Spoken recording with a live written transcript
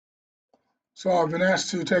So I've been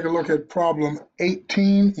asked to take a look at problem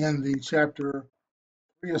 18 in the chapter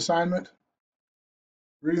 3 assignment.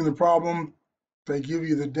 Reading the problem, they give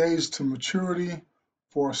you the days to maturity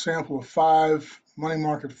for a sample of 5 money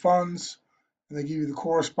market funds, and they give you the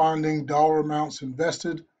corresponding dollar amounts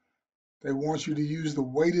invested. They want you to use the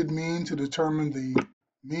weighted mean to determine the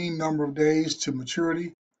mean number of days to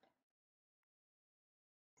maturity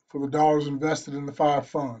for the dollars invested in the 5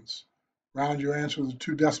 funds. Round your answer to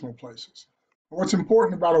 2 decimal places. What's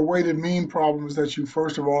important about a weighted mean problem is that you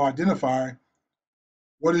first of all identify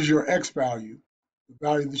what is your X value, the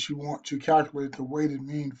value that you want to calculate the weighted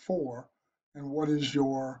mean for, and what is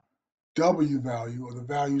your W value, or the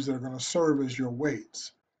values that are going to serve as your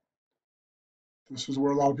weights. This is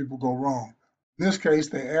where a lot of people go wrong. In this case,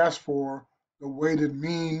 they ask for the weighted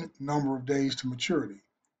mean number of days to maturity.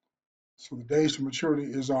 So the days to maturity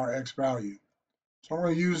is our X value. So I'm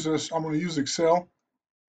going to use Excel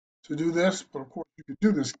to do this, but of course you could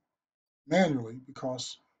do this manually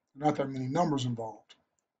because there are not that many numbers involved.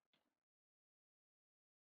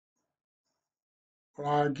 But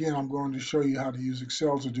I'm going to show you how to use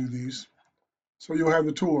Excel to do these, so you'll have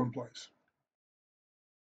the tool in place.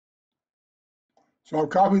 So I've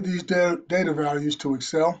copied these data values to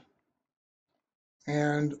Excel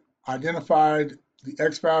and identified the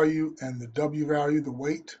X value and the W value, the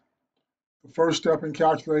weight. The first step in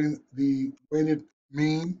calculating the weighted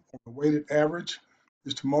mean or the weighted average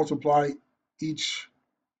is to multiply each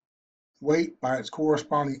weight by its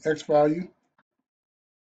corresponding X value.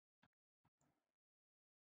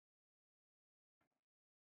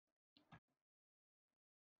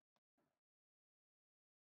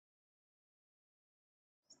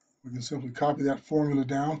 We can simply copy that formula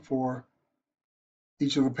down for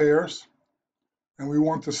each of the pairs, and we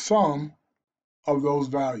want the sum of those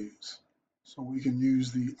values. So we can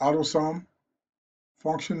use the AutoSum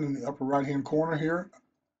function in the upper right-hand corner here.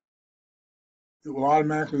 It will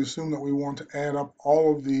automatically assume that we want to add up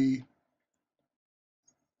all of the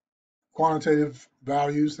quantitative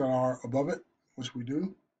values that are above it, which we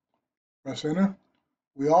do. Press enter.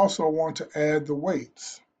 We also want to add the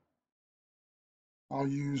weights. I'll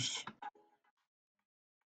use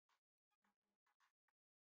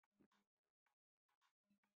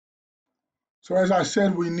So as I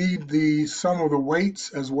said, we need the sum of the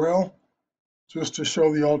weights as well, just to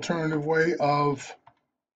show the alternative way of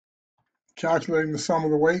calculating the sum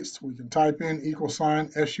of the weights. We can type in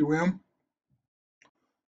 =SUM,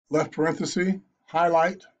 left parenthesis,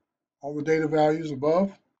 highlight all the data values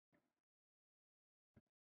above,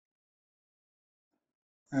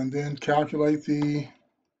 and then calculate the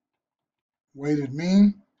weighted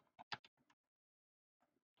mean.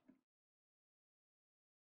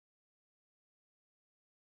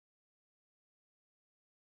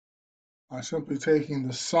 By simply taking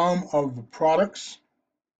the sum of the products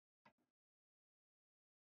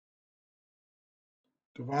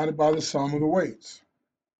divided by the sum of the weights.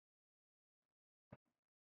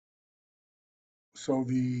 So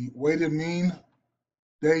the weighted mean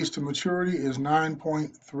days to maturity is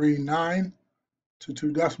 9.39 to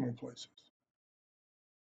 2 decimal places.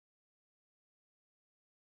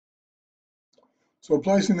 So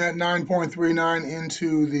placing that 9.39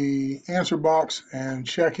 into the answer box and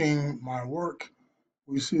checking my work,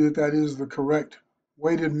 we see that that is the correct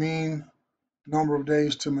weighted mean number of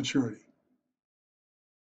days to maturity.